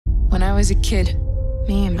I was a kid,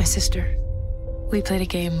 me and my sister, we played a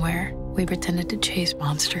game where we pretended to chase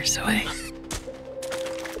monsters away.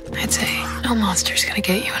 I'd say, no monster's gonna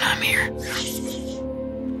get you when I'm here.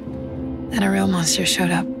 Then a real monster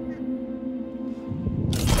showed up.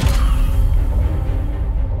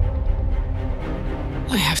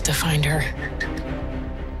 I have to find her.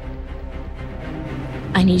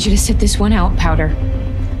 I need you to sit this one out, Powder.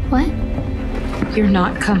 What? You're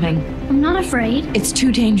not coming. I'm not afraid. It's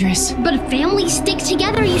too dangerous. But if families stick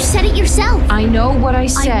together, you said it yourself. I know what I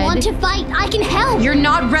said. I want to fight. I can help. You're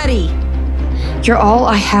not ready. You're all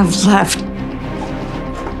I have left.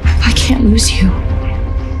 I can't lose you.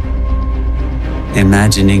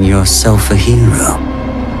 Imagining yourself a hero?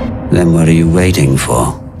 Then what are you waiting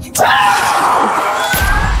for?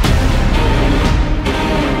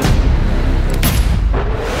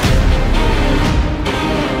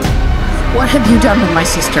 What have you done with my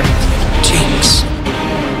sister? Jinx.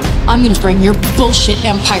 I'm gonna bring your bullshit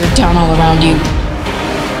empire down all around you.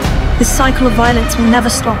 This cycle of violence will never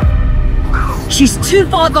stop. She's too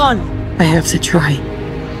far gone. I have to try.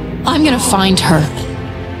 I'm gonna find her.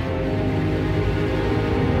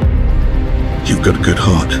 You've got a good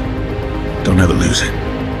heart. Don't ever lose it.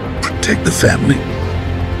 Protect the family.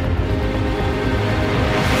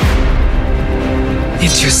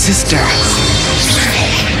 It's your sister.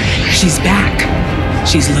 She's back.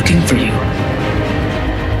 She's looking for you.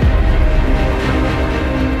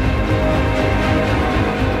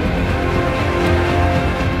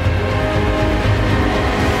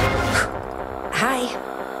 Hi.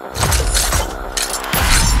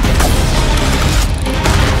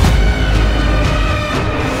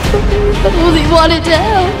 I only wanted to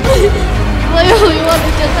help. I only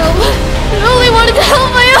wanted to help. I only wanted to help.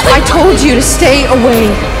 I told you to stay away.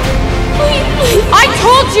 I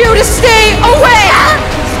told you to stay away!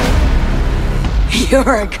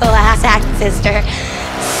 You're a class act, sister.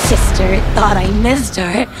 Sister thought I missed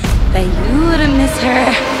her, but you wouldn't miss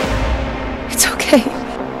her. It's okay.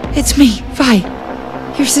 It's me, Vi.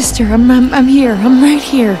 Your sister. I'm here. I'm right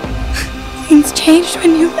here. Things changed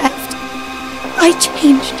when you left. I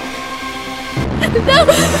changed. No!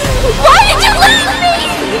 Why did you leave me?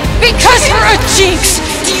 Because you're a jinx!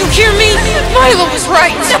 Do you hear me? Milo was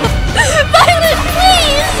right. Violet,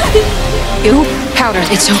 please! You, Powder,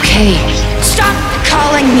 it's okay. Stop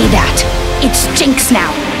calling me that. It's Jinx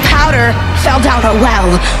now. Powder fell down a well.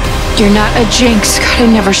 You're not a jinx. God, I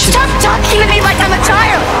never should. Stop talking to me like I'm a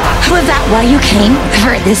child! Was that why you came?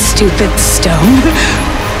 For this stupid stone?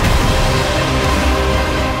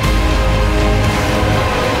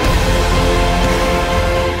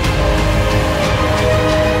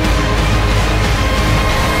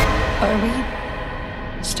 Are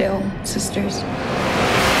we still sisters?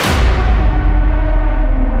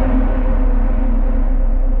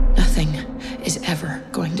 Nothing is ever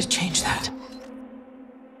going to change that.